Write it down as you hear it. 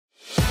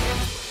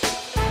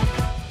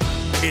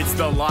It's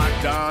the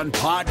Locked On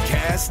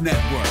Podcast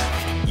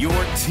Network, your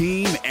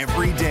team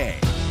every day.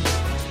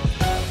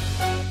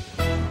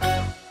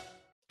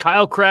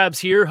 Kyle Krabs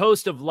here,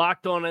 host of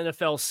Locked On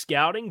NFL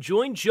Scouting.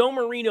 Join Joe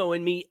Marino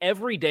and me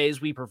every day as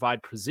we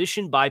provide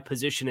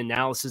position-by-position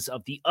analysis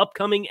of the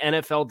upcoming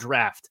NFL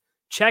Draft.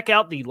 Check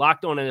out the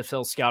Locked On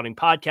NFL Scouting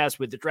podcast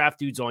with the Draft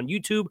Dudes on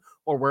YouTube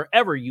or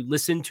wherever you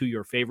listen to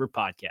your favorite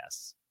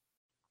podcasts.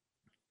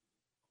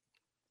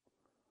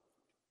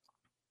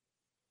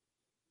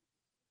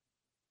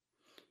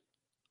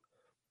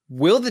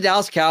 Will the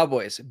Dallas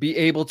Cowboys be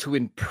able to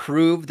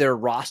improve their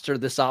roster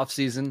this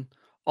offseason?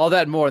 All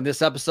that and more in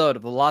this episode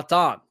of the Locked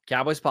On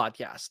Cowboys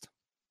podcast.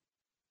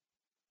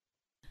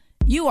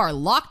 You are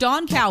Locked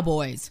On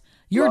Cowboys,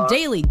 your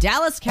daily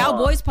Dallas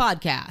Cowboys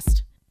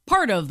podcast.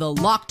 Part of the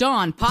Locked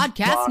On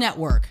Podcast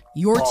Network,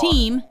 your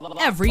team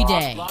every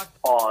day. Locked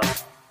On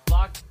Cowboys.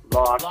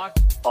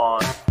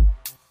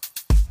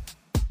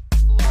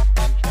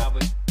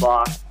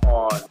 Locked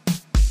On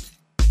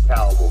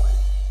Cowboys.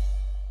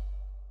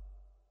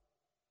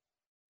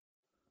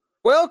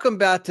 Welcome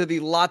back to the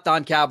Locked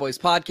On Cowboys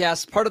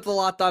podcast, part of the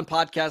Locked On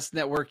Podcast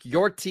Network,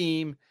 your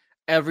team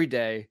every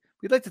day.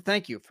 We'd like to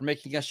thank you for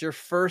making us your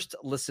first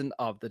listen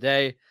of the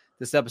day.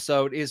 This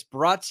episode is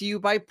brought to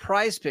you by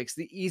Prize Picks,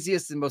 the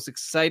easiest and most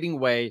exciting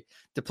way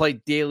to play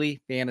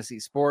daily fantasy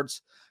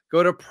sports.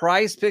 Go to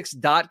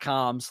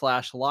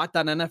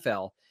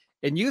prizepicks.com/LockedOnNFL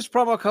and use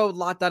promo code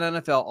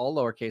LockedOnNFL, all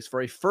lowercase,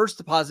 for a first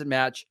deposit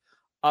match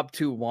up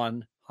to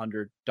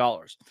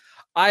 $100.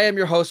 I am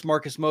your host,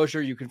 Marcus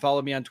Mosher. You can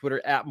follow me on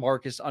Twitter at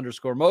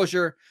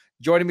Marcus_Mosher.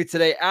 Joining me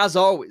today, as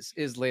always,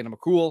 is Landon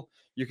McCool.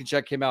 You can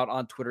check him out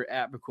on Twitter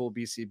at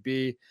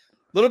McCoolBCB. A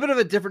little bit of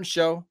a different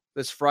show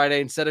this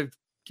Friday. Instead of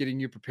getting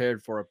you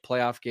prepared for a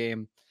playoff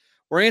game,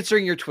 we're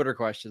answering your Twitter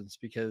questions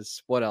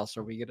because what else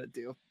are we going to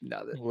do?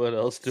 What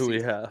else do we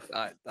have?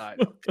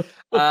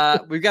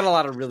 We've got a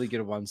lot of really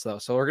good ones, though.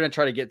 So we're going to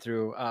try to get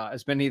through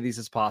as many of these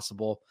as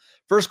possible.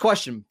 First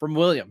question from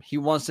William. He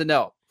wants to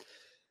know,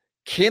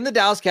 can the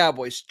Dallas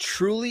Cowboys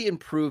truly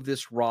improve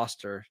this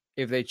roster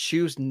if they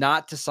choose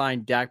not to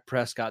sign Dak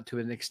Prescott to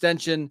an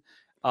extension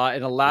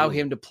and allow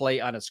him to play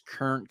on his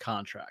current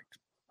contract?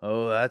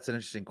 Oh, that's an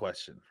interesting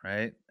question,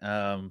 right?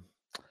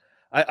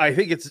 I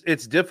think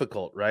it's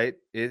difficult, right?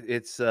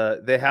 It's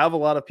they have a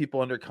lot of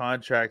people under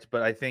contract,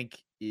 but I think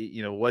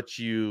what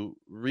you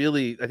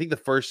really, I think the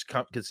first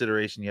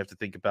consideration you have to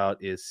think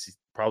about is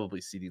probably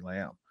CeeDee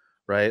Lamb,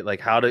 right? Like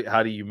how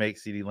do you make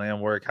CeeDee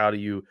Lamb work? How do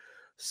you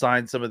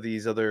sign some of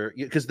these other,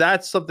 because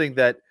that's something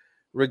that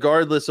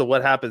regardless of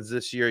what happens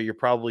this year, you're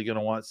probably going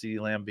to want CeeDee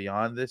Lamb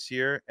beyond this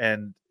year,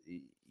 and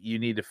you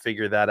need to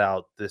figure that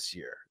out this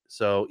year.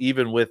 So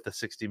even with the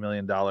 $60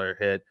 million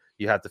hit,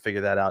 you have to figure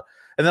that out.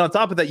 And then on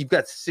top of that, you've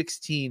got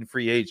 16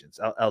 free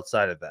agents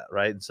outside of that,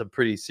 right? And some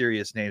pretty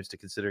serious names to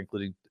consider,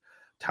 including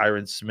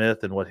Tyron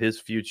Smith and what his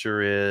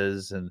future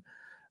is, and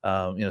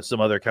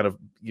some other kind of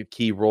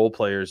key role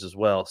players as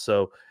well.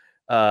 So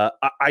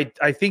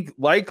I think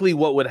likely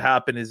what would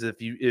happen is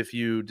if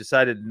you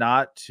decided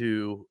not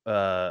to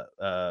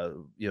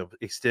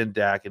extend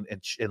Dak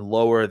and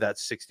lower that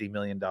 $60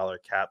 million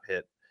cap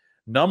hit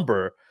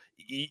number,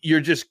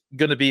 you're just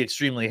going to be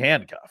extremely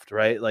handcuffed,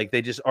 right? Like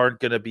they just aren't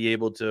going to be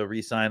able to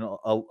re-sign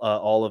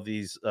all of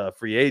these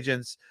free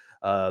agents.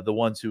 The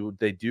ones who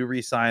they do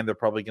re-sign, they're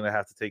probably going to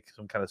have to take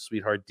some kind of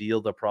sweetheart deal.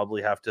 They'll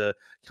probably have to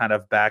kind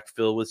of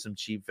backfill with some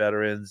cheap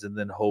veterans and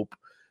then hope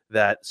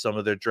that some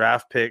of their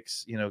draft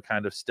picks,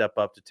 kind of step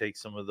up to take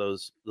some of the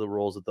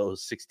roles of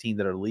those 16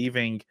 that are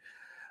leaving.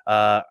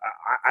 I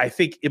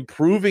think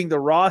improving the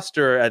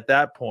roster at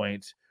that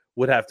point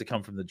would have to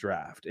come from the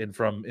draft and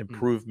from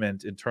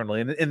improvement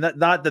internally. And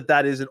not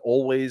that isn't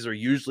always or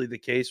usually the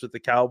case with the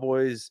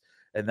Cowboys,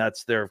 and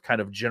that's their kind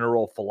of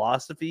general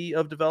philosophy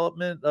of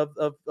development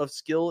of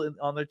skill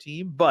on their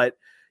team. But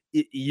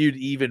you'd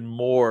even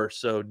more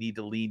so need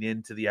to lean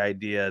into the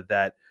idea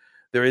that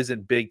there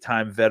isn't big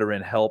time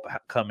veteran help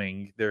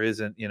coming. There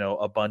isn't,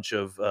 a bunch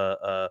of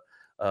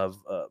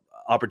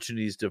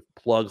opportunities to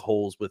plug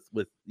holes with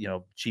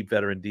cheap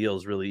veteran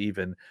deals. Really,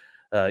 even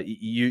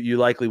you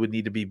likely would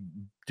need to be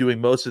doing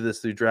most of this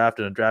through draft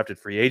and undrafted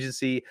free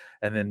agency,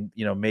 and then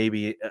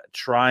maybe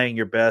trying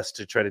your best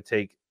to try to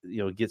take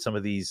get some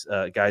of these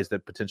guys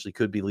that potentially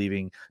could be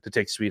leaving to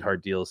take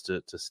sweetheart deals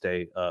to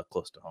stay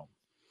close to home.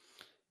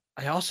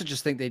 I also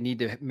just think they need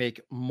to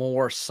make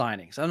more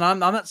signings. And I'm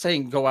not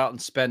saying go out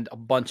and spend a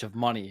bunch of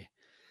money,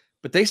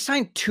 but they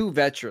signed 2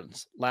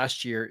 veterans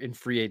last year in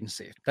free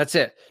agency. That's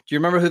it. Do you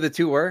remember who the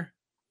 2 were?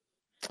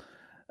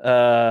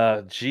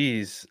 Only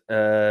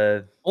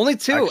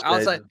 2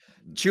 outside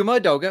Chuma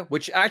Edoga,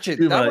 which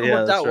actually that would have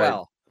worked out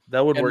well.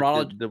 That would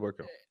work. Did work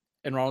out.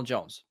 And Ronald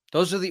Jones.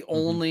 Those are the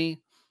only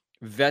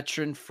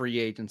veteran free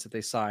agents that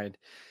they signed.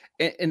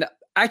 And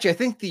actually, I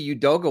think the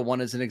Udoga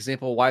one is an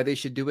example of why they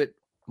should do it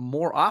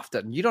more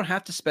often. You don't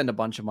have to spend a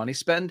bunch of money.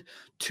 Spend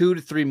 $2 to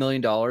 $3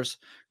 million.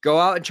 Go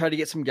out and try to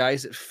get some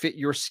guys that fit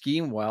your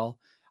scheme well,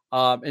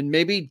 and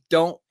maybe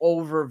don't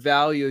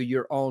overvalue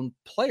your own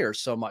players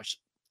so much.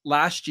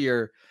 Last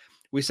year,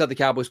 we saw the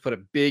Cowboys put a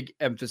big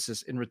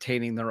emphasis in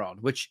retaining their own,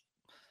 which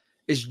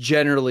is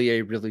generally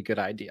a really good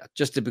idea.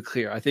 Just to be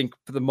clear, I think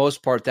for the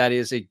most part, that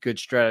is a good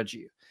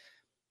strategy.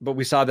 But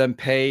we saw them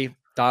pay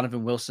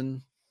Donovan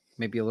Wilson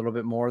maybe a little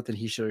bit more than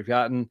he should have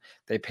gotten.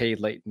 They paid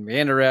Leighton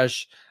Vander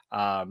Esch.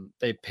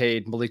 They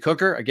paid Malik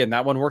Hooker. Again,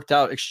 that one worked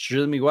out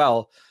extremely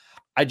well.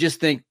 I just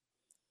think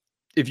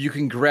if you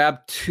can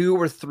grab 2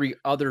 or 3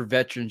 other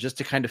veterans just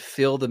to kind of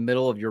fill the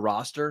middle of your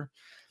roster,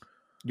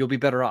 you'll be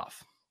better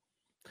off.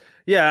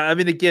 Yeah, I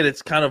mean, again,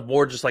 it's kind of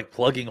more just like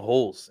plugging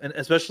holes, and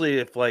especially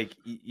if like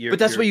but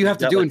that's what you have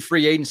to do in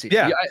free agency.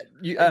 Yeah,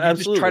 you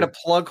just try to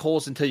plug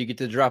holes until you get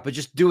to the draft, but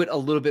just do it a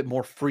little bit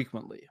more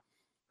frequently.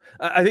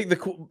 I think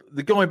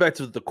the going back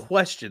to the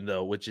question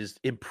though, which is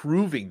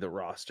improving the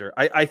roster.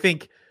 I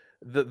think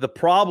the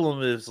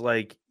problem is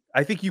like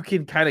I think you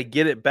can kind of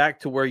get it back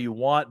to where you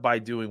want by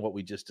doing what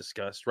we just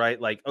discussed, right?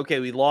 Like, okay,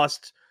 we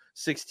lost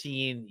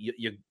 16.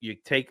 You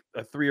take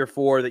a 3 or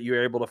 4 that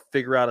you're able to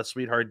figure out a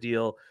sweetheart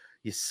deal.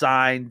 You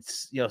signed,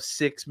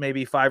 6,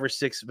 maybe 5 or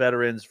 6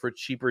 veterans for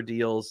cheaper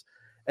deals.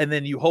 And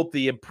then you hope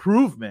the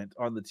improvement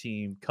on the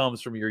team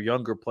comes from your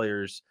younger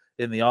players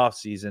in the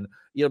offseason,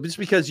 just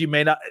because you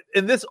may not.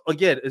 And this,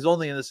 again, is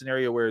only in the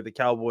scenario where the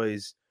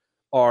Cowboys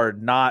are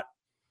not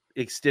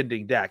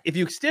extending Dak. If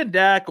you extend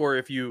Dak or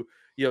if you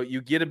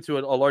get him to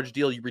a large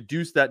deal, you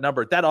reduce that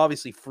number. That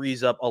obviously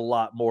frees up a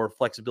lot more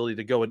flexibility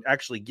to go and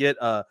actually get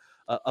a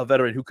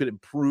veteran who could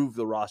improve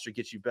the roster,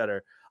 get you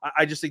better.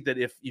 I just think that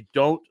if you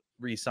don't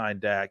re-sign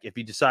Dak, if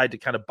you decide to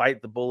kind of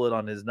bite the bullet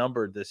on his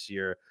number this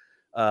year,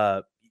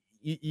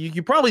 you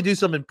could probably do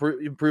some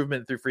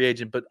improvement through free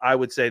agent, but I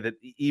would say that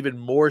even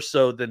more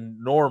so than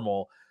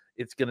normal,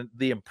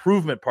 the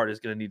improvement part is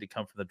going to need to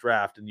come from the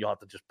draft, and you'll have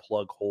to just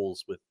plug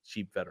holes with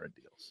cheap veteran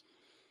deals.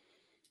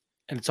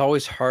 And it's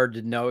always hard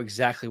to know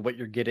exactly what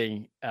you're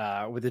getting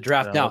with the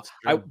draft. Now,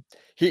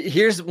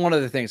 here's one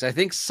of the things. I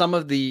think some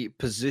of the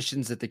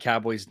positions that the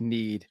Cowboys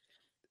need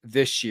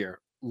this year,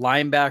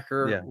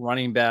 linebacker,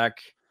 running back,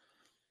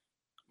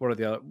 what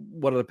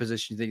other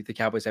positions you think the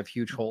Cowboys have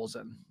huge holes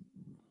in?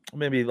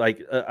 Maybe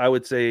I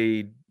would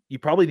say you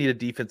probably need a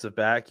defensive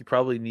back. You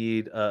probably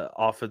need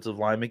offensive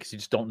lineman because you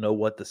just don't know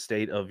what the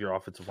state of your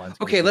offensive line is.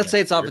 Okay, let's say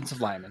it's offensive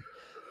lineman.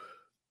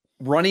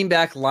 Running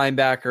back,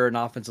 linebacker, and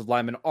offensive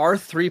lineman are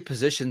 3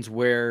 positions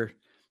where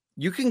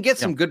you can get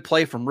some good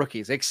play from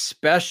rookies,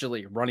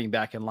 especially running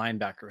back and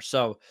linebacker.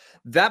 So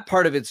that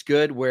part of it's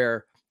good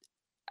where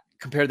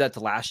compare that to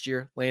last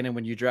year, Landon,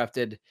 when you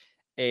drafted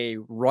a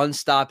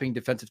run-stopping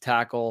defensive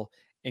tackle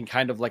and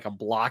kind of like a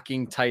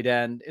blocking tight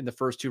end in the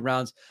first 2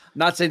 rounds. I'm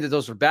not saying that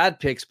those are bad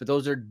picks, but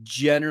those are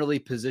generally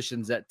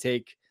positions that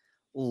take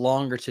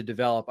longer to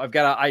develop. I've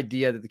got an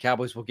idea that the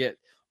Cowboys will get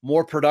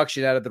more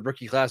production out of the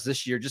rookie class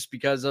this year just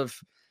because of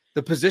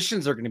the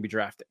positions they're going to be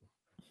drafting.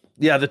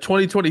 Yeah, the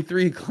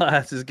 2023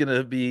 class is going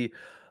to be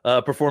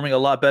performing a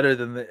lot better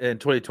than in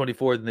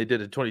 2024 than they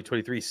did in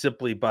 2023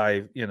 simply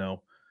by,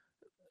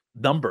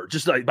 number,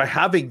 just by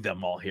having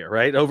them all here,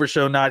 right?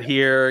 Overshow not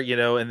here,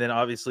 and then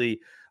obviously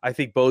I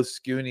think both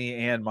Scooney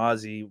and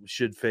Mozzie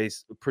should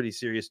face pretty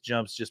serious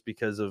jumps just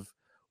because of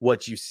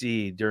what you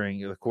see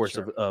during the course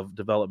of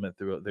development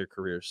throughout their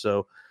careers.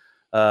 So,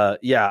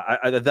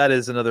 that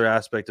is another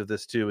aspect of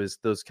this too, is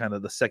those kind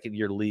of the second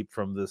year leap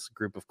from this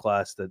group of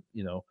class that,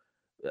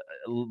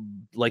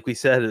 like we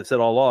said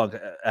all along,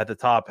 at the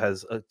top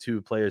has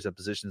 2 players at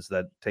positions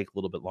that take a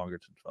little bit longer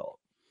to develop.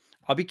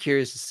 I'll be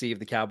curious to see if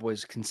the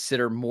Cowboys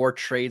consider more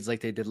trades like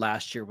they did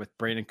last year with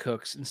Brandon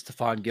Cooks and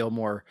Stephon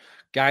Gilmore,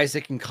 guys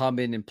that can come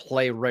in and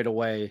play right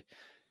away,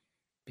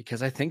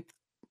 because I think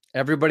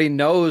everybody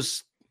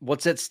knows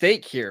what's at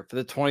stake here for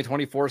the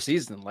 2024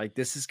 season. Like,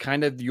 this is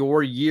kind of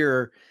your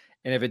year.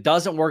 And if it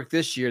doesn't work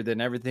this year,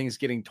 then everything's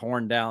getting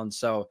torn down.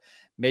 So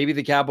maybe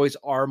the Cowboys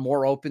are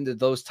more open to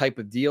those type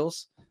of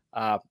deals.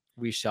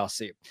 We shall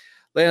see.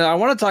 Landon, I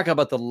want to talk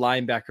about the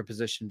linebacker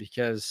position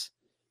because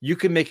you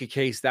can make a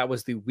case that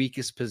was the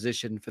weakest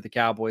position for the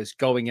Cowboys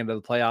going into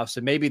the playoffs.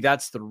 And maybe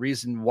that's the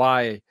reason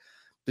why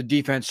the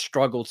defense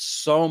struggled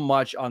so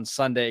much on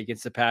Sunday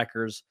against the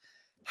Packers.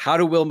 How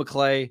do Will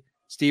McClay,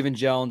 Stephen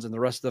Jones, and the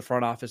rest of the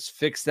front office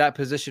fix that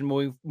position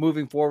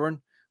moving forward?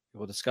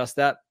 We'll discuss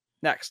that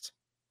next.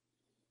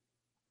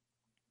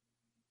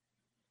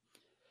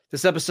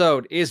 This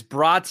episode is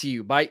brought to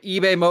you by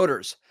eBay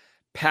Motors.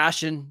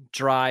 Passion,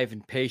 drive,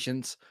 and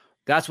patience.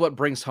 That's what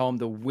brings home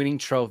the winning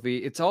trophy.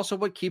 It's also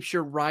what keeps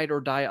your ride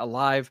or die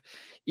alive.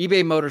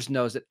 eBay Motors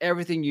knows that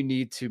everything you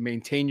need to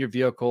maintain your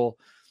vehicle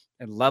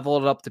and level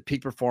it up to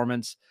peak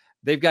performance.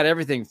 They've got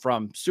everything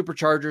from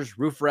superchargers,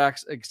 roof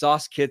racks,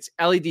 exhaust kits,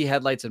 LED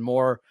headlights, and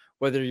more.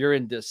 Whether you're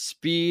into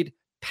speed,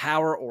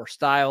 power, or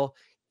style,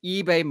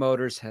 eBay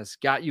Motors has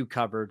got you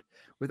covered.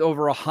 With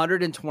over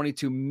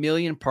 122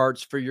 million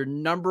parts for your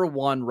number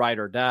one ride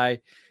or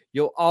die,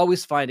 you'll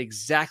always find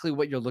exactly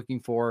what you're looking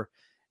for.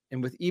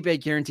 And with eBay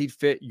Guaranteed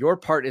Fit, your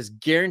part is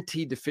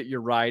guaranteed to fit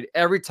your ride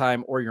every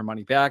time or your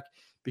money back.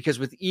 Because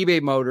with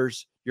eBay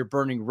Motors, you're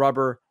burning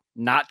rubber,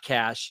 not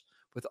cash.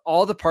 With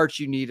all the parts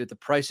you need at the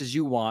prices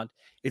you want,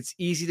 it's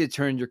easy to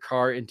turn your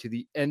car into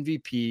the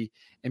MVP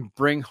and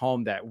bring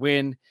home that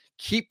win.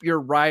 Keep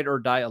your ride or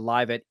die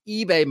alive at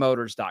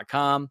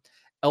ebaymotors.com.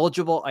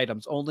 Eligible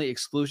items only.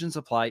 Exclusions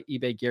apply.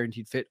 eBay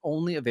guaranteed fit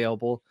only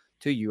available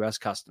to U.S.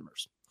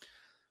 customers.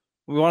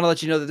 We want to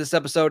let you know that this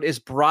episode is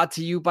brought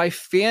to you by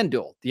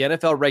FanDuel. The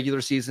NFL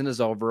regular season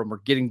is over and we're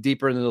getting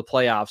deeper into the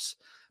playoffs,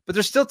 but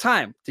there's still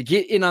time to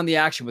get in on the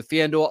action with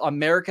FanDuel,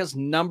 America's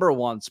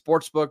 #1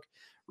 sportsbook.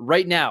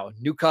 Right now,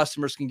 new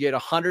customers can get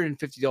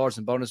 $150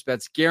 in bonus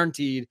bets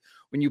guaranteed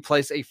when you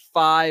place a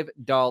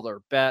 $5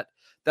 bet.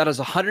 That is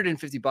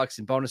 $150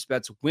 in bonus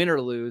bets, win or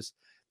lose.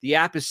 The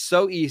app is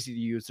so easy to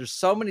use. There's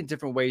so many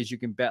different ways you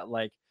can bet,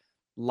 like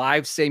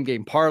live same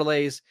game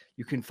parlays.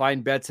 You can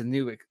find bets in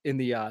the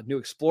new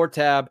Explore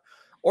tab,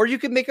 or you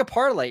can make a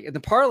parlay in the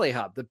Parlay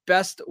Hub, the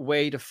best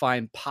way to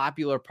find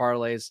popular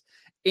parlays,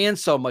 and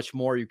so much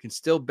more. You can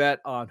still bet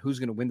on who's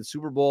going to win the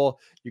Super Bowl.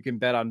 You can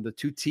bet on the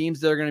two teams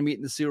that are going to meet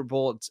in the Super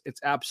Bowl.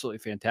 It's absolutely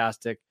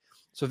fantastic.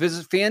 So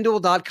visit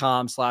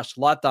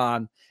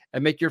FanDuel.com/LockedOn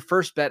and make your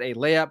first bet a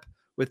layup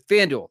with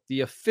FanDuel,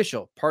 the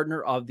official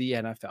partner of the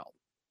NFL.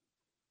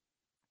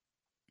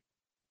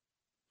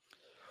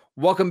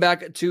 Welcome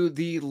back to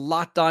the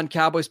Locked On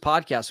Cowboys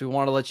podcast. We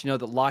want to let you know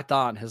that Locked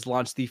On has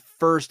launched the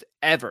first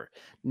ever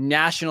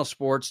national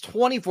sports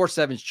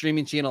 24/7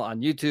 streaming channel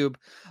on YouTube.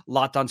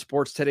 Locked On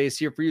Sports Today is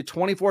here for you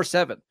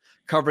 24/7,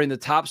 covering the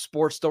top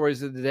sports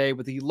stories of the day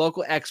with the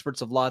local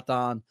experts of Locked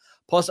On,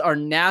 plus our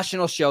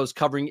national shows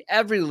covering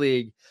every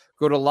league.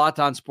 Go to Locked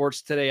On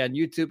Sports Today on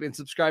YouTube and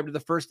subscribe to the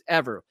first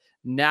ever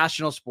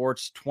national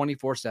sports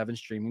 24/7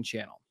 streaming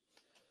channel.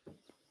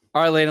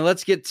 All right, Lena,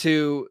 let's get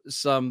to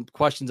some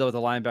questions about the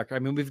linebacker. I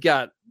mean, we've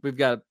got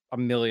a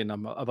million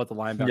about the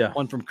linebacker. Yeah.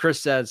 One from Chris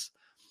says,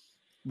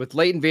 with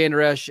Leighton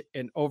Vander Esch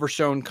and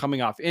Overshown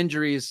coming off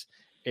injuries,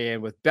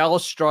 and with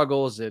Bell's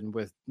struggles and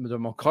with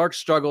Mo Clark's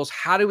struggles,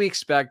 how do we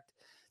expect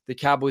the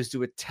Cowboys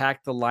to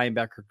attack the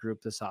linebacker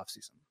group this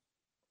offseason?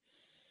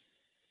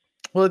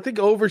 Well, I think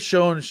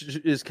Overshown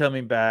is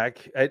coming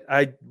back.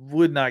 I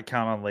would not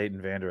count on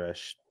Leighton Vander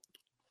Esch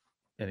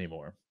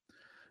anymore.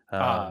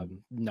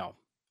 No.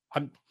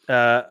 I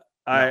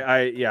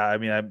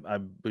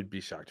would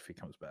be shocked if he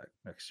comes back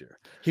next year.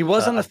 He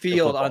was on the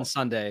field on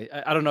Sunday.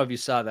 I don't know if you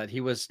saw that.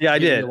 He was. Yeah, I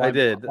did.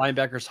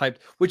 Linebackers hyped,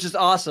 which is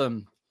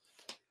awesome.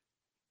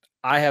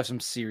 I have some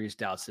serious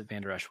doubts that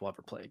Vander Esch will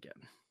ever play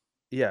again.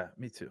 Yeah,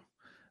 me too.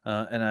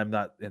 And I'm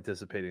not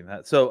anticipating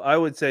that. So I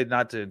would say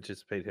not to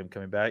anticipate him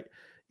coming back.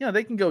 You know,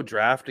 they can go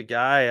draft a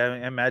guy.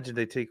 I imagine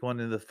they take one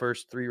in the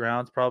first 3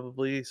 rounds,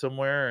 probably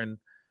somewhere, and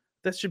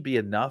that should be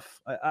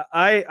enough.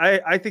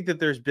 I think that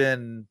there's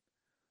been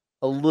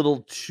a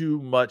little too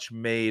much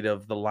made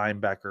of the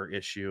linebacker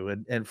issue,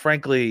 and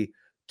frankly,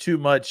 too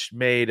much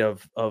made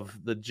of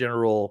the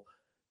general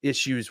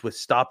issues with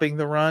stopping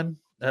the run.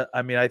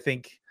 I mean, I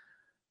think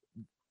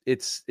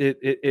this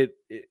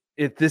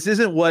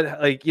isn't what,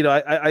 like, you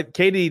know,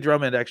 Katie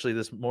Drummond actually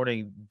this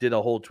morning did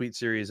a whole tweet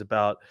series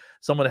about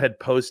someone had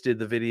posted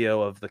the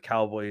video of the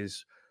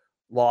Cowboys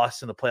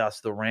loss in the playoffs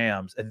to the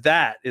Rams, and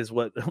that is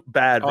what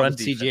bad run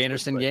defense. C.J.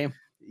 Anderson game.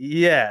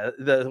 Yeah,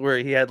 where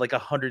he had like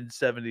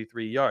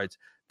 173 yards.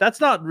 That's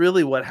not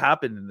really what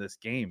happened in this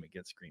game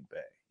against Green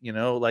Bay. You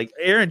know, like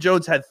Aaron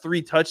Jones had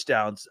 3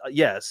 touchdowns,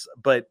 yes,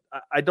 but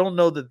I don't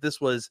know that this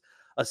was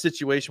a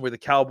situation where the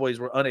Cowboys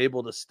were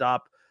unable to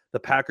stop the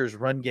Packers'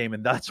 run game,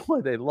 and that's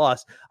why they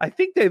lost. I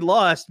think they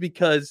lost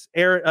because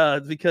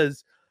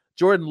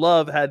Jordan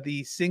Love had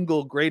the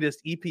single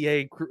greatest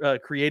EPA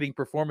creating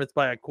performance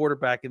by a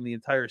quarterback in the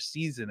entire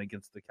season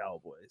against the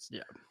Cowboys.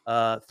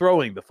 Yeah,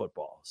 throwing the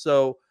football.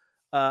 So.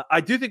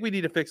 I do think we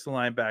need to fix the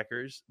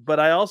linebackers, but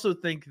I also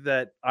think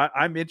that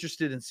I'm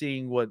interested in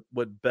seeing what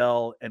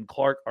Bell and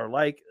Clark are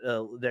like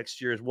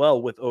next year as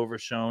well with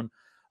Overshown.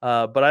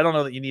 But I don't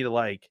know that you need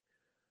to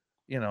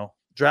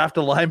draft a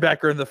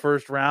linebacker in the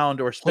first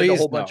round or spend a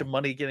whole bunch of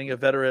money getting a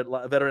veteran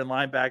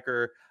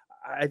linebacker.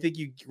 I think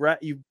you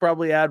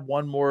probably add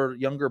one more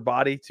younger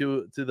body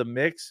to the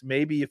mix.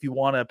 Maybe if you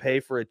want to pay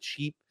for a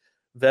cheap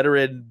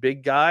veteran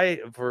big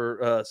guy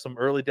for some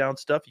early down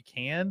stuff, you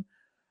can.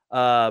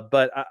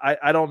 But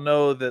I don't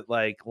know that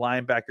like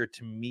linebacker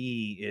to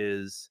me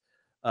is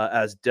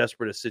as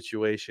desperate a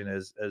situation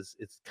as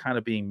it's kind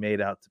of being made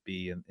out to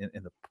be in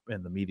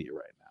the media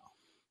right now.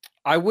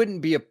 I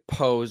wouldn't be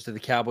opposed to the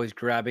Cowboys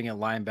grabbing a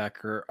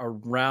linebacker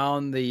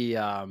around the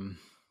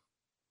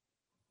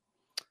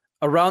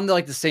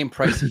like the same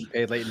price that you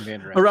paid Leighton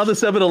Vander Esch. Around the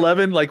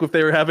 7-Eleven, like if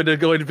they were having to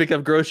go in to pick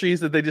up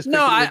groceries, that they just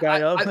picked the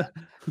guy up.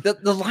 The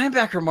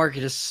linebacker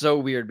market is so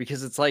weird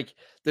because it's like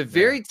the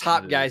very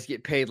top guys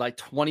get paid like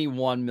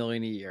 $21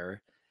 million a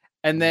year.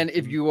 And then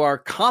if you are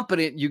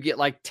competent, you get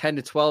like 10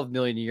 to 12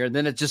 million a year. And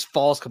then it just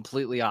falls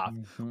completely off,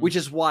 which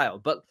is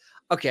wild. But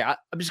okay, I'm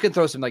just going to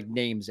throw some like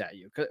names at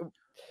you.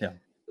 Yeah.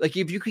 Like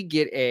if you could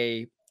get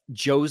a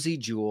Josie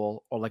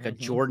Jewell or like a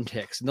Jordan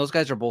Hicks, and those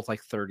guys are both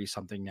like 30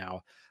 something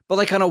now, but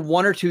like on a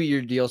 1 or 2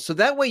 year deal. So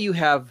that way you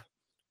have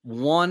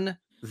one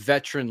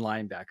veteran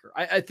linebacker.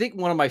 I think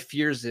one of my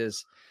fears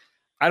is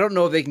I don't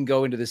know if they can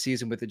go into the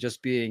season with it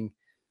just being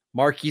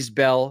Marquise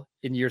Bell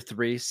in year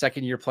 3,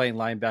 second year playing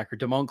linebacker,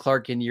 Damone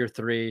Clark in year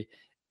 3,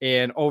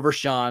 and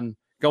Overshawn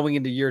going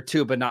into year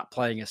 2, but not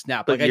playing a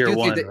snap. But like year I do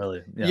one, think that,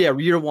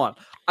 really. year 1.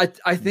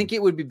 I think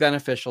it would be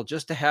beneficial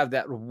just to have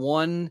that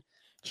one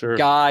Sure.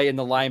 guy in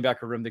the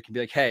linebacker room that can be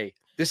like, hey,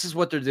 this is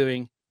what they're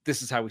doing.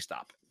 This is how we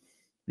stop it.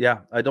 Yeah,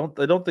 I don't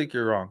think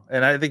you're wrong.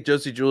 And I think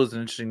Josie Jewell is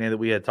an interesting name that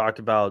we had talked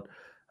about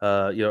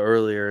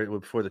earlier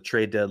before the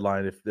trade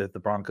deadline, if the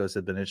Broncos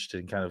had been interested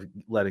in kind of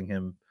letting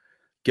him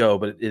go,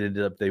 but it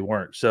ended up they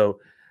weren't. So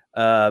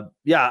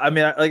yeah, I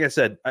mean, like I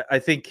said, I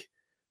think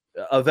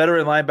a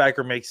veteran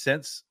linebacker makes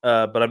sense,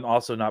 but I'm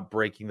also not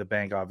breaking the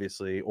bank,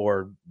 obviously,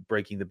 or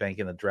breaking the bank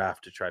in the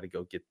draft to try to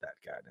go get that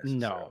guy.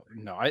 No.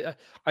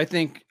 I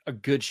think a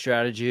good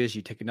strategy is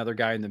you take another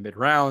guy in the mid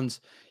rounds,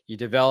 you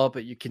develop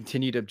it, you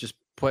continue to just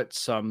put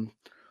some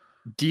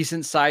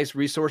decent sized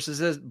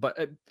resources in.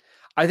 But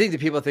I think the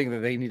people think that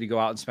they need to go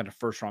out and spend a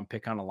first round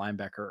pick on a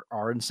linebacker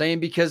are insane,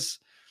 because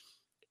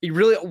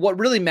what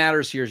really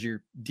matters here is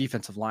your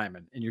defensive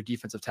lineman and your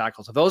defensive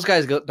tackles. If those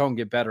guys don't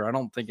get better, I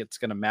don't think it's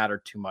going to matter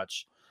too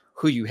much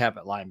who you have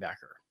at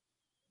linebacker.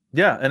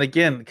 Yeah, and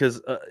again, because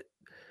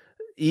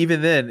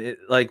even then,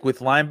 like with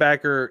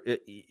linebacker,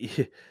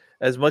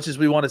 as much as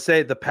we want to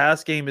say the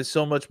pass game is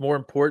so much more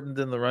important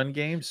than the run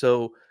game.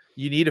 So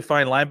you need to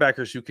find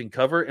linebackers who can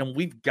cover, and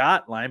we've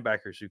got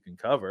linebackers who can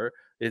cover.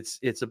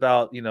 It's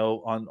about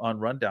on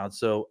rundown.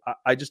 So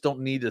I just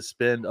don't need to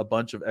spend a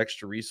bunch of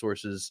extra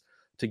resources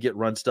to get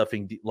run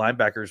stuffing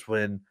linebackers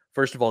when,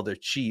 first of all, they're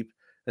cheap,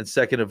 and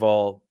second of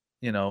all,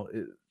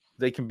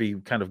 they can be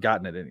kind of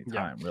gotten at any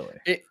time.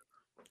 Really,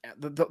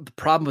 the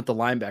problem with the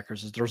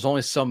linebackers is there's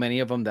only so many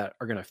of them that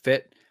are going to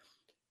fit.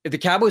 If the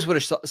Cowboys would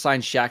have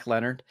signed Shaq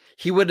Leonard,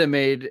 he wouldn't have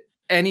made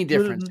any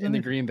difference in the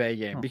Green Bay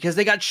game because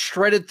they got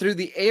shredded through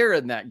the air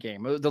in that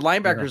game. The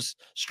linebackers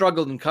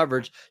struggled in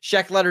coverage.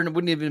 Shaq Leonard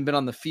wouldn't even been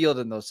on the field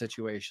in those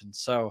situations.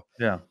 So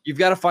you've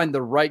got to find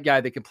the right guy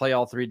that can play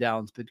all 3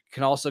 downs, but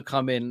can also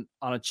come in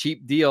on a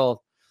cheap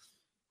deal.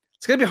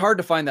 It's going to be hard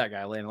to find that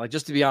guy, Landon. Like,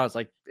 just to be honest,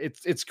 like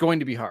it's going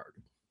to be hard.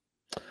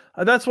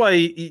 That's why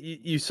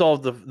you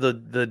solve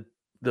the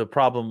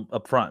problem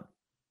up front.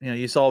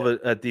 You solve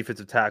it at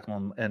defensive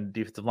tackle and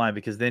defensive line,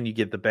 because then you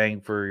get the bang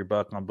for your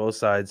buck on both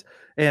sides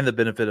and the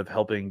benefit of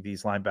helping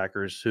these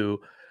linebackers who,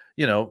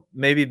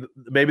 maybe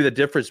the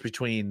difference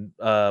between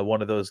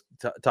one of those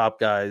top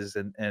guys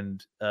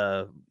and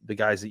the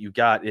guys that you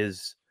got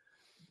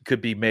could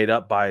be made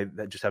up by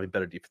just having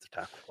better defensive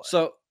tackle play.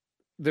 So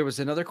there was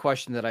another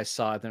question that I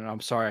saw, and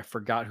I'm sorry, I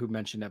forgot who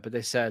mentioned that, but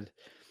they said,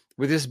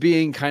 with this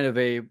being kind of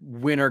a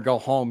win or go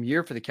home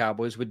year for the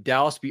Cowboys, would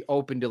Dallas be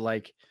open to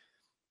like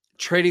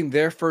trading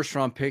their first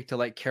round pick to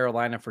like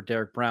Carolina for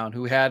Derek Brown,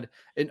 who had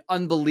an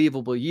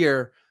unbelievable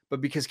year,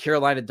 but because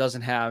Carolina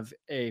doesn't have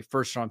a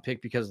first round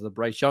pick because of the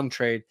Bryce Young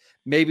trade,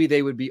 maybe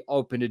they would be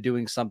open to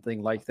doing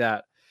something like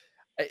that.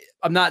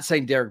 I'm not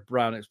saying Derek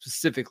Brown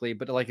specifically,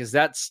 but like, is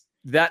that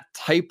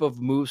type of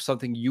move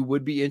something you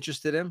would be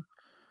interested in?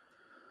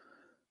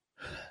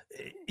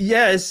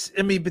 Yes.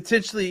 I mean,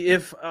 potentially,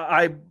 if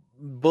I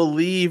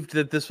believed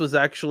that this was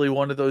actually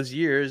one of those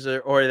years,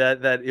 or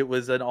that it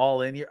was an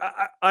all-in year.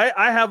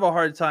 I have a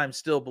hard time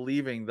still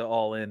believing the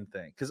all-in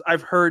thing, because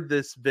I've heard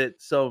this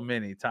bit so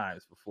many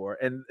times before,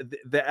 and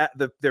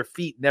their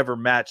feet never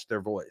match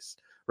their voice,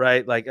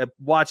 right? Like,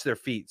 watch their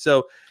feet.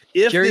 So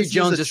if Jerry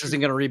Jones just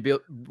isn't going to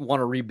want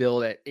to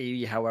rebuild at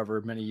 80,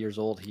 however many years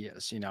old he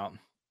is,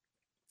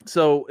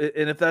 So,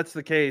 and if that's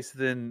the case,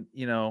 then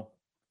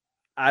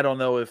I don't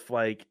know if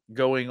like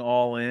going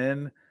all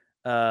in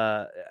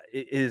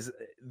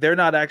they're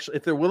not actually,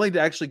 if they're willing to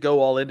actually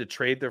go all in to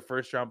trade their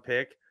first round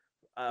pick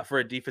for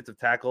a defensive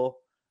tackle.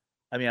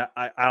 I mean,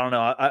 I don't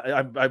know.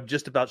 I'm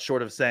just about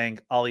short of saying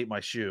I'll eat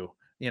my shoe,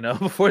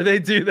 before they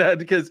do that,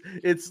 because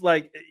it's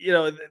like,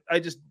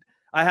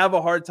 I have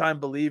a hard time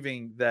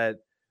believing that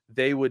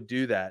they would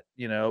do that,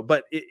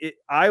 but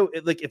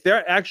if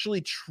they're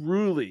actually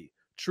truly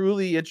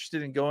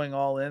interested in going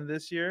all in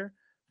this year,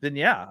 then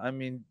yeah, I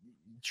mean,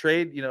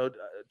 trade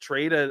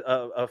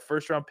a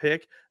first round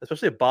pick,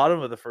 especially a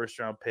bottom of the first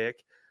round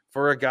pick,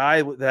 for a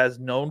guy that has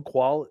known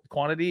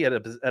quantity at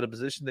a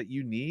position that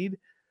you need.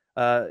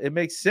 It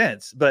makes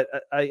sense. But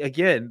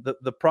again,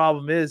 the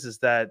problem is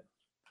that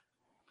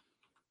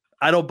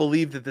I don't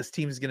believe that this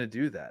team is going to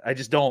do that. I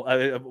just don't.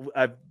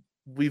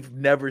 We've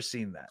never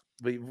seen that.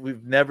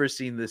 We've never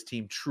seen this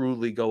team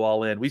truly go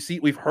all in.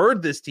 We've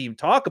heard this team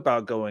talk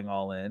about going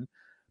all in,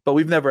 but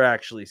we've never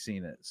actually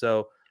seen it.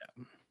 So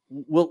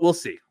we'll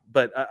see.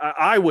 But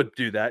I would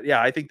do that.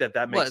 Yeah, I think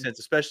that makes sense,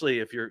 especially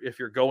if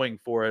you're going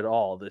for it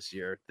all this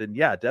year. Then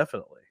yeah,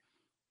 definitely.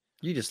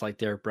 You just like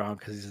Derek Brown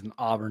because he's an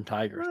Auburn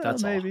Tiger. Well,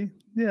 that's maybe. All.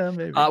 Yeah,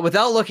 maybe.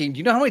 Without looking, do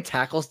you know how many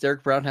tackles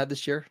Derek Brown had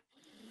this year?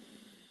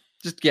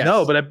 Just guess.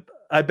 No, but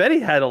I bet he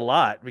had a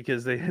lot,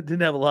 because they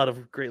didn't have a lot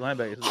of great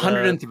linebackers.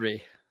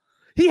 103.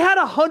 He had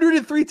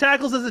 103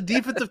 tackles as a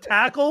defensive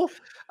tackle.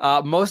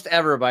 Most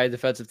ever by a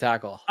defensive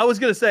tackle. I was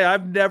going to say,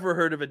 I've never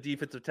heard of a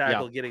defensive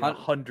tackle getting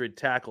 100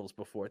 tackles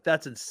before.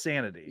 That's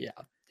insanity.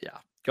 Yeah.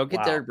 Go get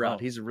Wow. Derek Brown. Oh.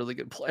 He's a really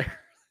good player.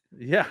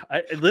 Yeah.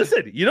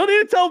 Listen, you don't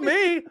need to tell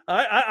me.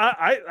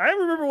 I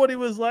remember what he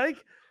was like.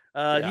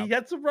 He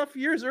had some rough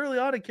years early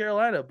on in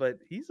Carolina, but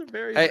he's a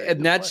very, very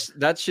And good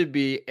that should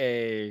be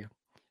a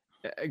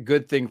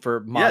good thing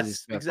for Mozzie Yes,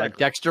 Smith. exactly. Like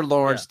Dexter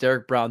Lawrence,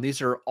 Derek Brown.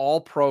 These are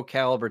all pro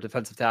caliber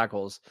defensive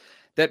tackles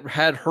that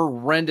had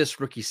horrendous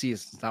rookie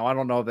seasons. Now, I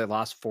don't know if they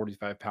lost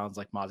 45 pounds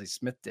like Mozzie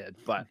Smith did,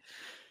 but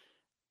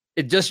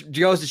it just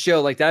goes to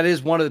show like that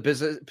is one of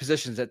the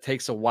positions that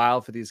takes a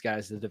while for these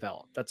guys to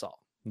develop. That's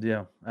all.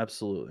 Yeah,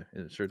 absolutely.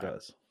 It sure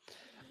does.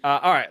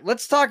 All right,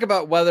 let's talk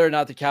about whether or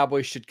not the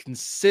Cowboys should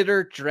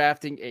consider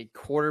drafting a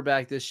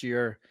quarterback this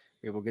year.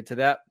 We will get to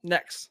that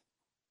next.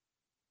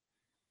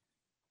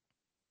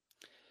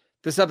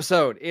 This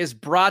episode is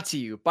brought to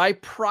you by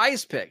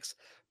Prize Picks.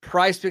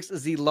 Prize Picks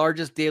is the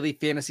largest daily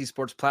fantasy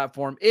sports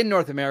platform in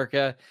North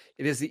America.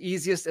 It is the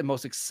easiest and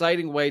most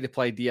exciting way to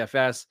play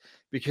DFS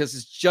because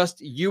it's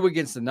just you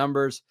against the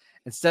numbers.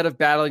 Instead of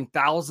battling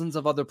thousands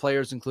of other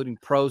players, including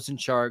pros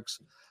and sharks,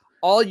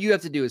 all you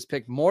have to do is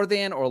pick more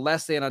than or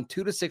less than on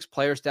 2 to 6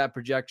 player stat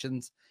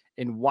projections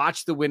and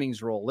watch the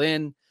winnings roll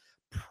in.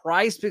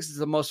 Prize Picks is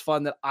the most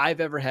fun that I've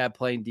ever had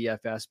playing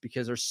DFS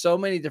because there's so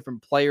many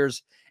different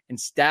players and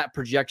stat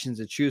projections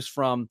to choose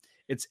from.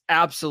 It's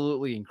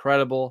absolutely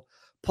incredible.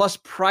 Plus,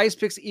 Prize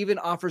Picks even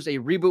offers a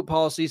reboot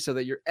policy so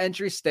that your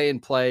entries stay in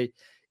play,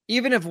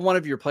 even if one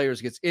of your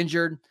players gets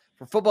injured.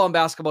 For football and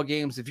basketball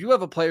games, if you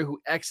have a player who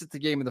exits the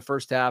game in the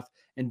first half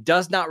and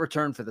does not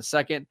return for the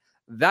second,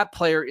 that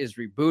player is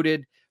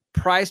rebooted.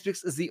 Prize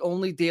Picks is the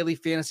only daily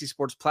fantasy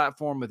sports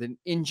platform with an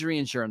injury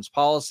insurance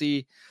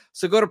policy.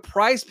 So go to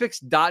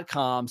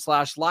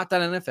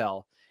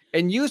prizepicks.com/LockedOnNFL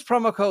and use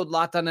promo code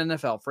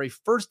LockedOnNFL for a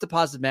first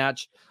deposit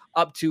match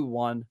up to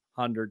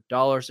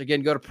 $100.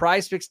 Again, go to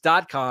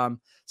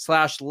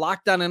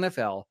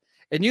prizepicks.com/LockedOnNFL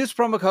and use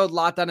promo code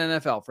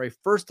LockedOnNFL for a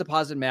first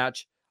deposit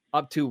match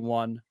up to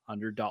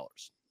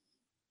 $100.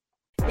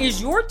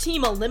 Is your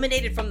team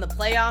eliminated from the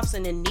playoffs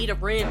and in need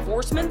of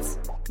reinforcements?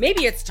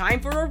 Maybe it's time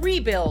for a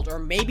rebuild, or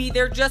maybe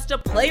they're just a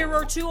player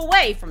or two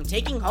away from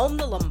taking home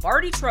the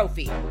Lombardi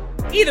Trophy.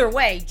 Either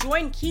way,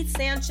 join Keith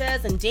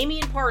Sanchez and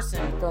Damian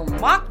Parson for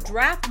Mock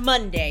Draft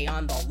Monday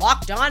on the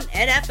Locked On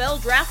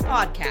NFL Draft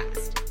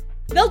Podcast.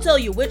 They'll tell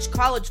you which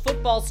college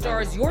football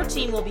stars your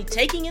team will be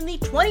taking in the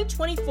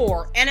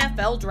 2024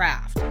 NFL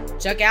Draft.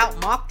 Check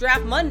out Mock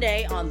Draft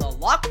Monday on the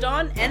Locked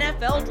On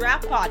NFL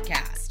Draft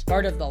Podcast,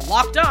 part of the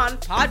Locked On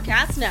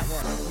Podcast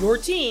Network, your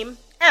team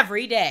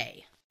every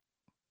day.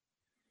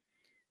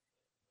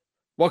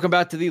 Welcome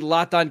back to the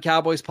Locked On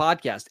Cowboys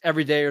podcast.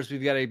 Every day,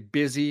 we've got a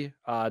busy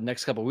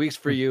next couple of weeks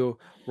for you.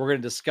 We're going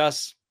to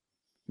discuss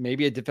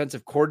maybe a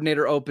defensive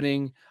coordinator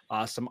opening,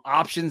 some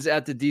options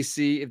at the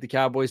DC if the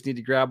Cowboys need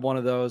to grab one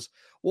of those.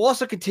 We'll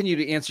also continue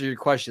to answer your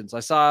questions. I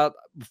saw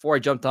before I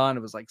jumped on, it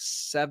was like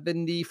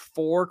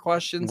 74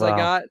 questions I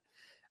got.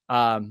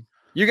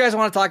 You guys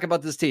want to talk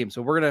about this team,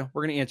 so we're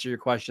gonna answer your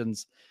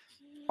questions.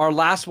 Our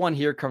last one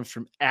here comes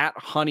from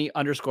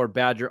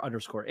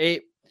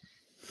 @honey_badger_8.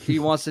 He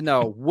wants to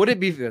know, would it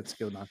be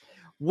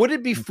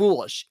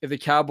foolish if the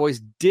Cowboys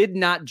did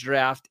not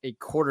draft a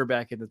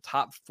quarterback in the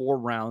top 4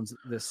 rounds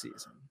this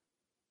season?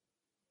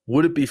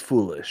 Would it be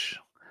foolish?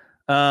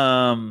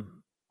 I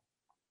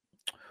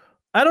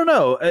don't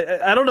know.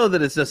 I don't know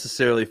that it's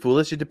necessarily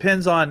foolish. It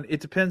depends on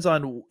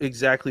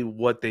exactly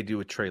what they do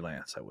with Trey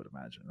Lance, I would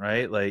imagine,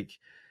 right? Like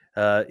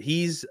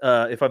he's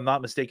if I'm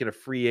not mistaken, a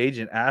free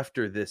agent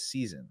after this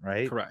season,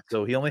 right? Correct.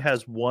 So he only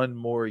has 1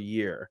 more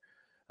year.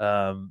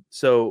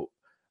 So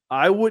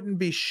I wouldn't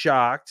be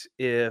shocked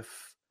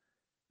if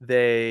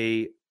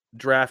they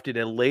drafted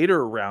a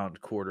later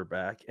round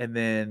quarterback and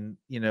then,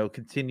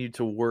 continued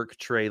to work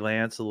Trey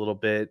Lance a little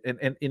bit.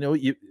 And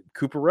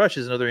Cooper Rush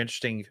is another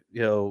interesting,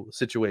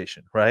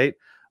 situation, right?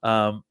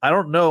 I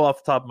don't know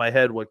off the top of my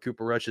head what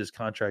Cooper Rush's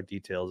contract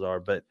details are,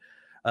 but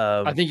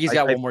I think he's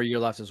got 1 more year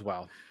left as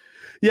well.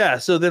 Yeah,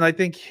 so then I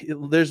think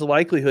there's a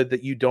likelihood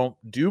that you don't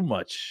do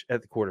much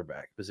at the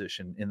quarterback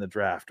position in the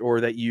draft, or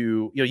that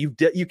you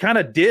kind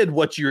of did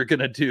what you were going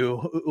to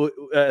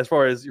do as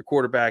far as your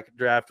quarterback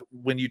draft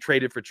when you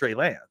traded for Trey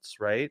Lance,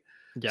 right?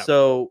 Yeah.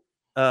 So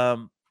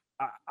I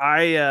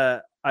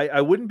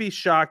wouldn't be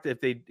shocked if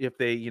they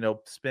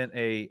spent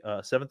a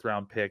 7th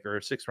round pick or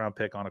a 6th round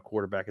pick on a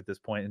quarterback at this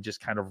point and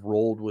just kind of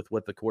rolled with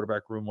what the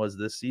quarterback room was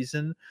this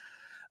season.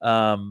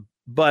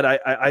 But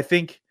I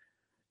think,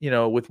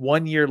 with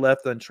 1 year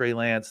left on Trey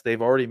Lance,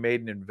 they've already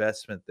made an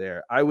investment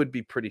there. I would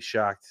be pretty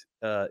shocked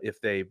if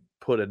they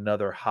put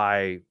another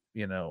high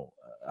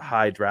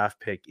draft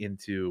pick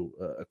into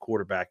a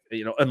quarterback,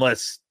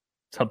 unless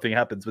something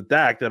happens with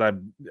Dak that I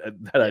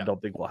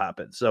don't think will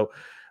happen. So,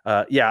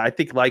 I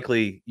think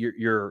likely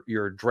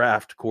your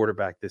draft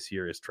quarterback this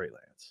year is Trey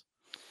Lance.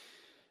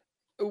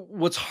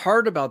 What's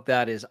hard about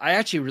that is I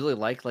actually really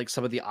like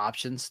some of the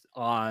options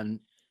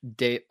on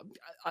day.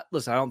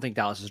 Listen, I don't think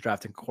Dallas is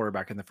drafting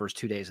quarterback in the first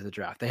 2 days of the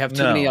draft. They have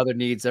too many other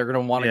needs. They're going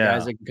to want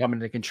guys that can come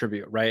in and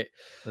contribute, right?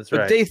 That's but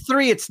right. Day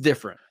 3, it's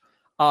different.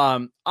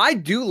 I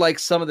do like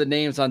some of the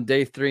names on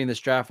day 3 in this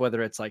draft,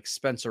 whether it's like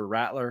Spencer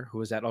Rattler, who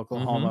was at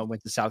Oklahoma,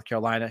 went to South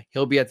Carolina.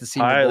 He'll be at the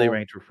Senior highly Bowl.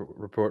 ranked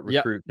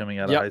recruit coming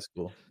out of high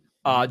school.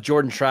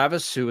 Jordan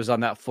Travis, who was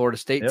on that Florida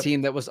State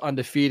team that was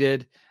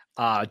undefeated.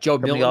 Joe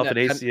coming Milton off an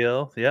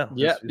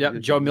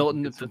ACL. Joe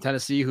Milton from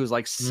Tennessee, who's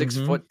like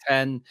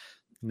 6'10",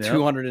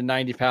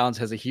 290 pounds,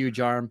 has a huge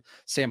arm.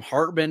 Sam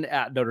Hartman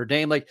at Notre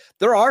Dame. Like,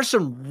 there are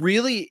some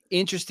really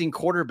interesting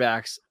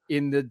quarterbacks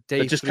in the day.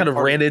 That just kind of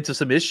ran into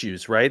some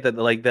issues, right? That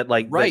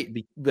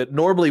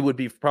normally would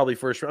be probably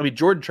first round. I mean,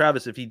 Jordan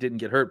Travis, if he didn't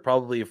get hurt,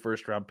 probably a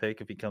first round pick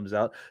if he comes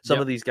out.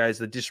 Some of these guys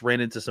that just ran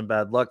into some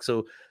bad luck.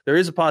 So there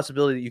is a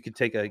possibility that you could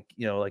take a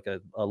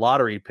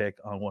lottery pick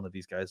on one of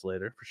these guys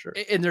later for sure.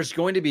 And there's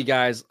going to be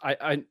guys.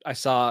 I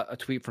saw a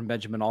tweet from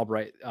Benjamin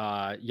Albright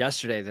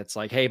yesterday that's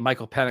like, hey,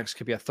 Michael Penix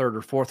could be a 3rd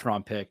or 4th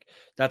round pick.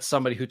 That's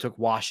somebody who took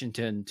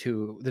Washington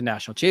to the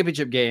national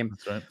championship game.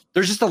 That's right.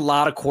 There's just a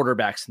lot of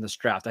quarterbacks in this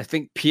draft. I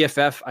think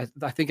PFF,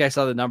 I think I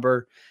saw the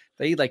number.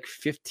 They had like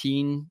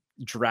 15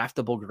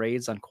 draftable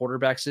grades on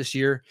quarterbacks this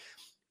year.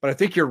 But I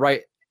think you're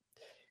right.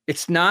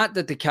 It's not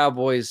that the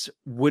Cowboys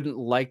wouldn't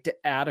like to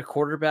add a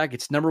quarterback.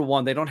 It's number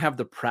one, they don't have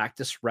the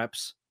practice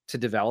reps to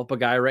develop a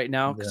guy right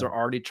now because they're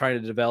already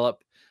trying to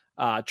develop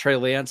Trey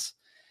Lance.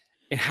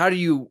 And how do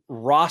you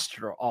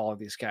roster all of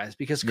these guys?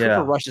 Because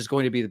Cooper Rush is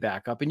going to be the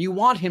backup, and you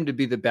want him to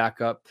be the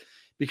backup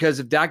because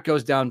if that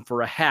goes down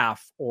for a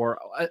half or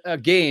a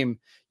game,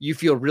 you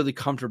feel really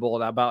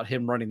comfortable about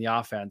him running the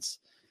offense.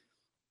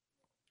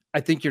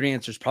 I think your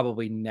answer is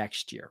probably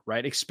next year,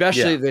 right?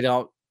 Especially if they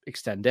don't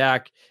extend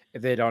Dak,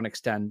 if they don't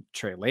extend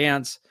Trey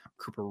Lance,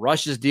 Cooper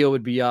Rush's deal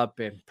would be up,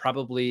 and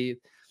probably,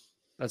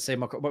 let's say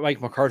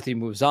Mike McCarthy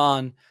moves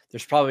on.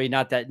 There's probably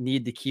not that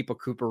need to keep a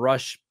Cooper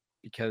Rush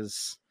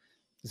because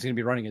he's going to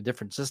be running a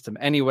different system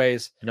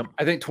anyways.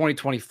 I think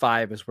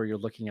 2025 is where you're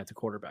looking at the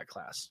quarterback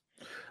class.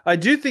 I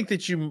do think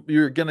that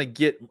you're going to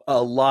get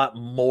a lot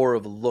more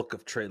of a look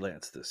of Trey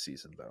Lance this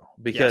season, though,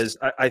 because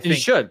I think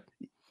you should.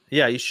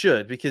 Yeah, you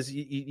should, because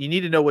you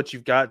need to know what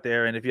you've got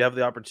there. And if you have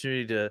the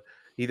opportunity to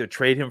either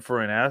trade him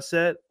for an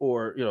asset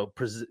or,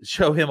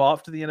 show him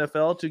off to the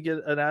NFL to get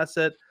an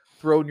asset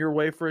thrown your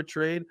way for a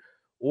trade,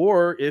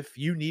 or if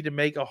you need to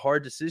make a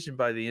hard decision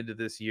by the end of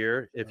this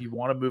year, if you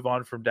want to move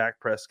on from Dak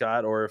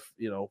Prescott or if,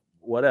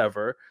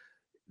 whatever,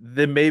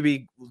 then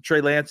maybe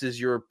Trey Lance is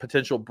your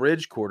potential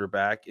bridge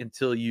quarterback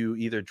until you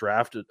either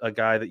draft a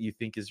guy that you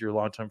think is your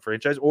long-term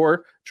franchise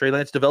or Trey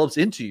Lance develops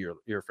into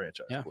your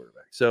franchise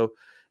quarterback. So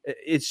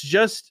it's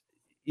just,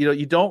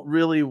 you don't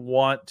really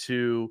want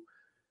to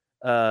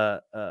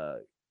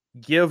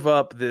give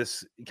up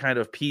this kind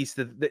of piece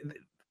that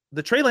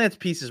the Trey Lance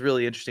piece is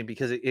really interesting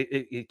because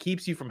it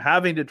keeps you from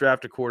having to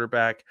draft a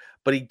quarterback,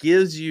 but it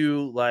gives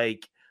you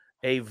like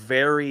a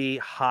very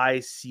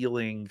high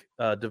ceiling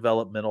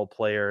developmental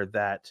player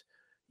that,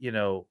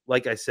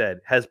 like I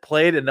said, has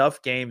played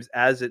enough games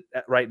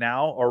right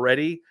now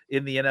already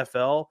in the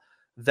NFL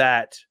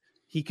that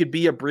he could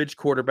be a bridge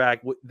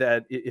quarterback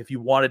that if you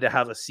wanted to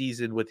have a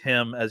season with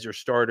him as your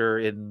starter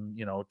in,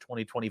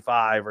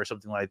 2025 or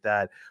something like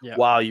that,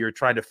 while you're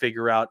trying to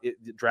figure out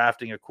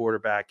drafting a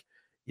quarterback,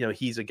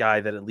 he's a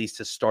guy that at least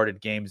has started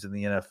games in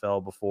the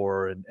NFL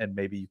before, and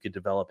maybe you could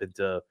develop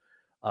into,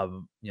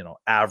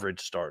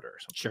 average starter or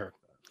something. Sure.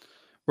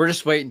 We're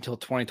just waiting until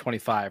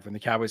 2025 when the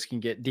Cowboys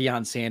can get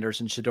Deion Sanders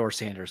and Shedeur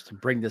Sanders to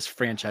bring this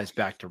franchise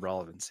back to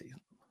relevancy.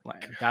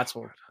 That's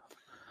what.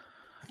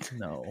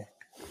 No,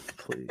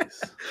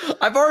 please.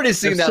 I've already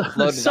seen that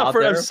floated out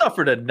there. I've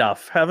suffered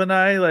enough, haven't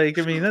I? I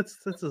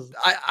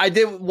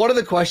did. One of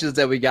the questions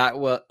that we got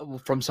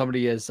from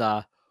somebody is,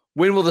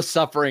 when will the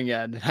suffering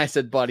end? And I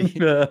said, buddy, you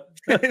gotta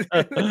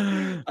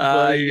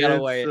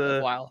wait a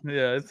while.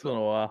 Yeah, it's been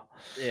a while.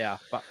 Yeah.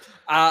 But,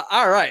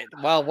 all right.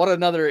 Well, what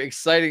another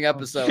exciting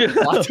episode.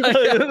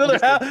 another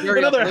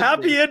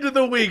happy end of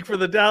the week for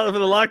the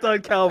Locked On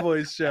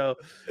Cowboys show.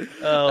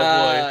 Oh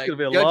boy, it's gonna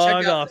be a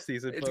long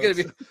offseason. It's gonna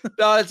be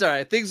it's all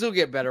right. Things will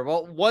get better.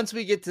 Well, once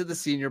we get to the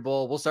Senior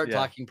Bowl, we'll start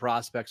talking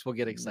prospects. We'll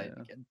get excited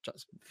again.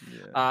 Trust me.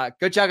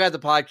 Go check out the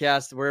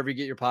podcast wherever you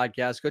get your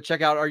podcast. Go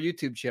check out our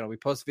YouTube channel. We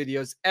post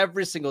videos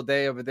every single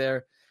day over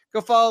there.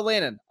 Go follow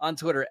Landon on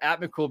Twitter at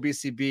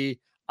McCoolBCB.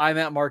 I'm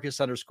at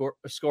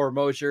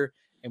Marcus_Mosher.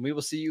 And we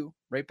will see you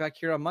right back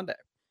here on Monday.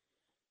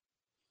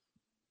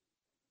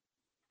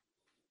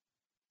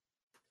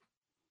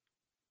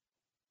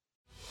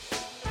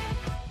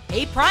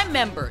 Hey, Prime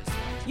members,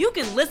 you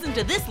can listen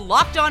to this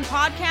Locked On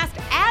podcast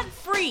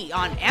ad-free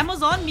on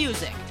Amazon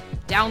Music.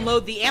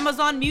 Download the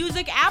Amazon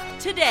Music app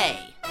today.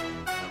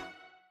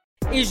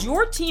 Is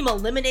your team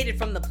eliminated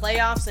from the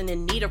playoffs and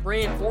in need of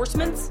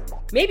reinforcements?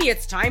 Maybe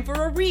it's time for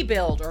a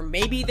rebuild, or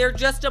maybe they're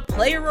just a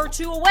player or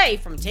two away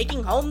from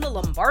taking home the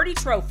Lombardi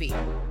Trophy.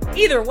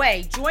 Either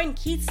way, join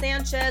Keith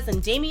Sanchez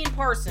and Damian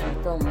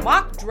Parson for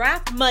Mock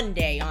Draft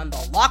Monday on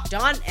the Locked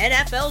On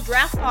NFL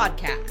Draft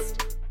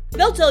Podcast.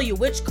 They'll tell you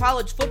which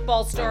college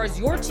football stars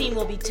your team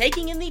will be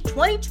taking in the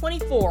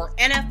 2024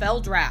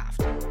 NFL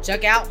Draft.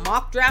 Check out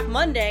Mock Draft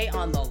Monday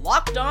on the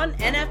Locked On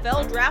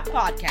NFL Draft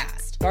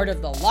Podcast. Part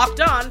of the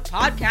Locked On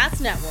Podcast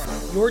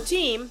Network, your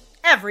team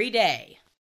every day.